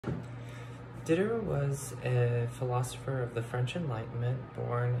Diderot was a philosopher of the French Enlightenment,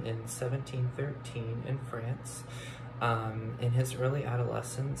 born in 1713 in France. In his early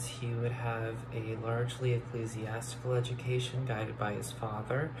adolescence, he would have a largely ecclesiastical education guided by his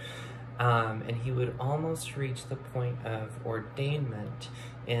father, and he would almost reach the point of ordainment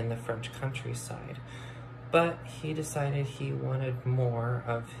in the French countryside. But he decided he wanted more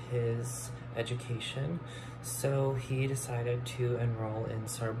of his education, so he decided to enroll in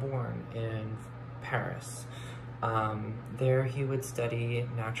Sorbonne in Paris. There he would study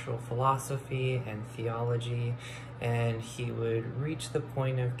natural philosophy and theology, and he would reach the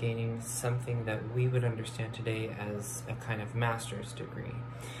point of gaining something that we would understand today as a kind of master's degree.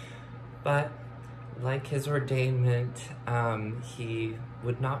 But like his ordainment, he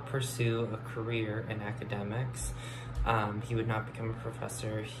would not pursue a career in academics. He would not become a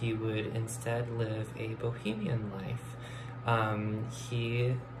professor. He would instead live a bohemian life.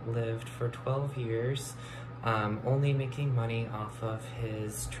 He lived for 12 years, only making money off of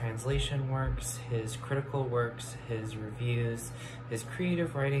his translation works, his critical works, his reviews, his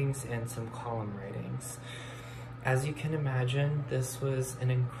creative writings, and some column writings. As you can imagine, this was an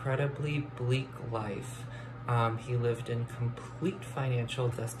incredibly bleak life. He lived in complete financial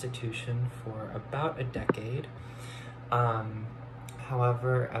destitution for about a decade.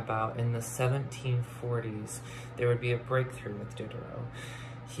 However, about in the 1740s, there would be a breakthrough with Diderot.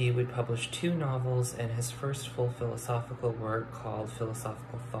 He would publish 2 novels and his first full philosophical work called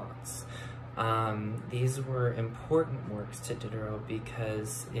Philosophical Thoughts. These were important works to Diderot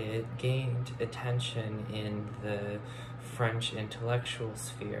because it gained attention in the French intellectual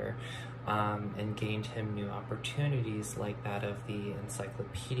sphere, and gained him new opportunities like that of the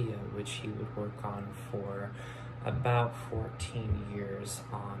encyclopedia, which he would work on for about 14 years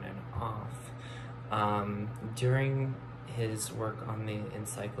on and off. During his work on the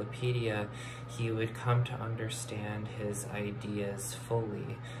encyclopedia, he would come to understand his ideas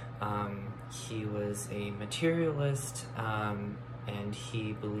fully. He was a materialist, and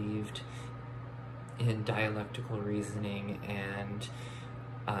he believed in dialectical reasoning and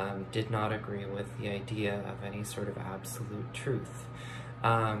did not agree with the idea of any sort of absolute truth.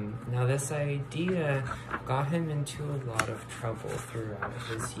 Now this idea got him into a lot of trouble throughout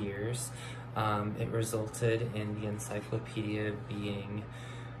his years. It resulted in the encyclopedia being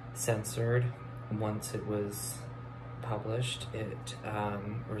censored once it was published. It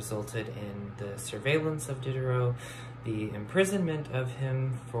resulted in the surveillance of Diderot, the imprisonment of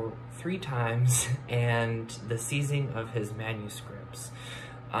him for 3 times, and the seizing of his manuscripts.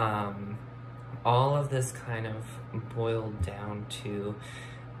 All of this kind of boiled down to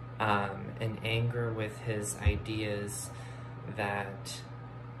an anger with his ideas that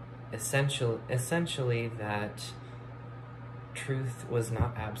essentially that truth was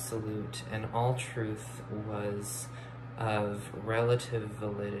not absolute and all truth was of relative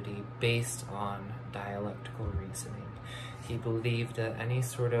validity based on dialectical reasoning. He believed that any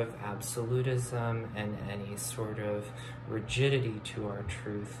sort of absolutism and any sort of rigidity to our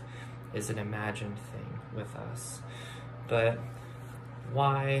truth is an imagined thing with us. But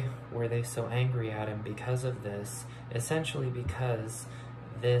why were they so angry at him because of this? Essentially because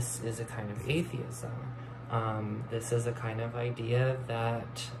this is a kind of atheism. This is a kind of idea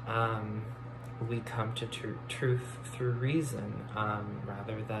that we come to truth through reason,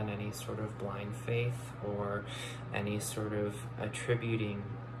 rather than any sort of blind faith or any sort of attributing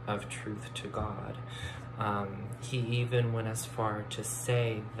of truth to God. He even went as far to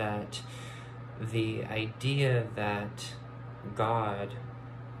say that the idea that God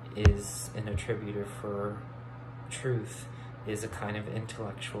is an attributor for truth is a kind of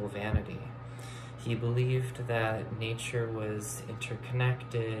intellectual vanity. He believed that nature was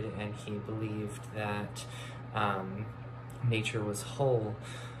interconnected, and he believed that nature was whole,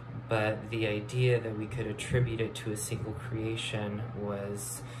 but the idea that we could attribute it to a single creation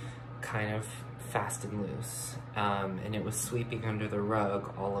was kind of fast and loose, and it was sweeping under the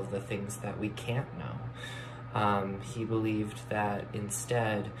rug all of the things that we can't know. He believed that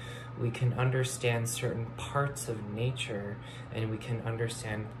instead we can understand certain parts of nature and we can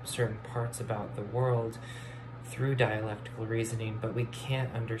understand certain parts about the world through dialectical reasoning, but we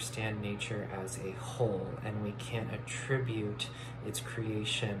can't understand nature as a whole, and we can't attribute its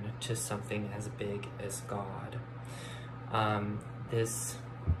creation to something as big as God. This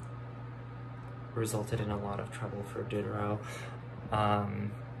resulted in a lot of trouble for Diderot.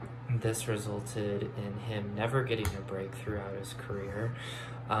 This resulted in him never getting a break throughout his career,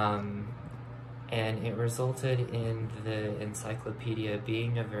 and it resulted in the encyclopedia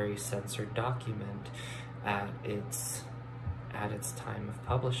being a very censored document at its time of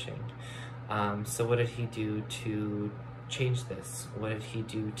publishing. So what did he do to change this? What did he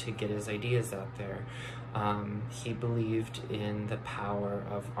do to get his ideas out there? He believed in the power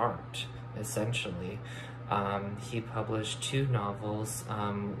of art, essentially. He published 2 novels,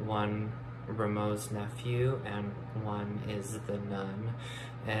 one Rameau's Nephew and one is The Nun,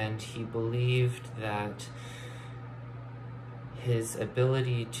 and he believed that his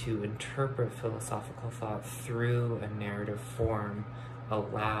ability to interpret philosophical thought through a narrative form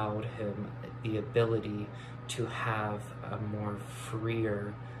allowed him the ability to have a more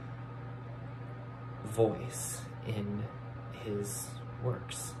freer voice in his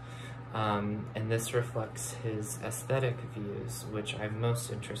works. And this reflects his aesthetic views, which I'm most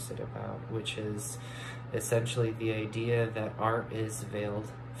interested about, which is essentially the idea that art is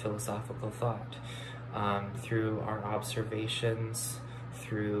veiled philosophical thought. Through our observations,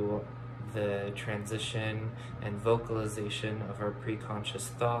 through the transition and vocalization of our preconscious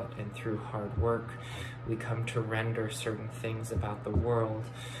thought, and through hard work, we come to render certain things about the world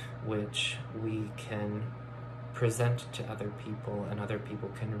which we can present to other people, and other people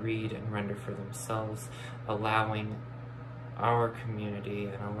can read and render for themselves, allowing our community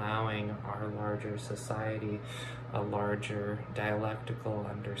and allowing our larger society a larger dialectical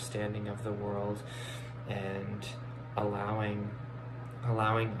understanding of the world, and allowing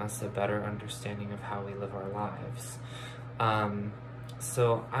us a better understanding of how we live our lives.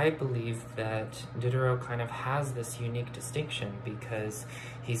 So I believe that Diderot kind of has this unique distinction because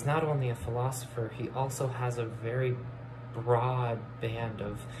he's not only a philosopher, he also has a very broad band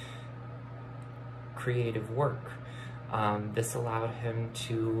of creative work. This allowed him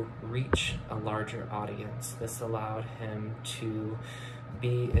to reach a larger audience. This allowed him to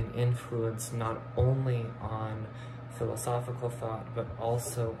be an influence not only on philosophical thought, but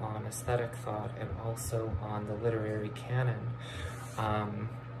also on aesthetic thought, and also on the literary canon.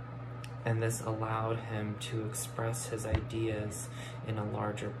 And this allowed him to express his ideas in a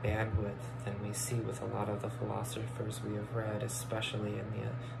larger bandwidth than we see with a lot of the philosophers we have read, especially in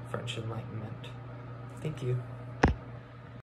the French Enlightenment. Thank you.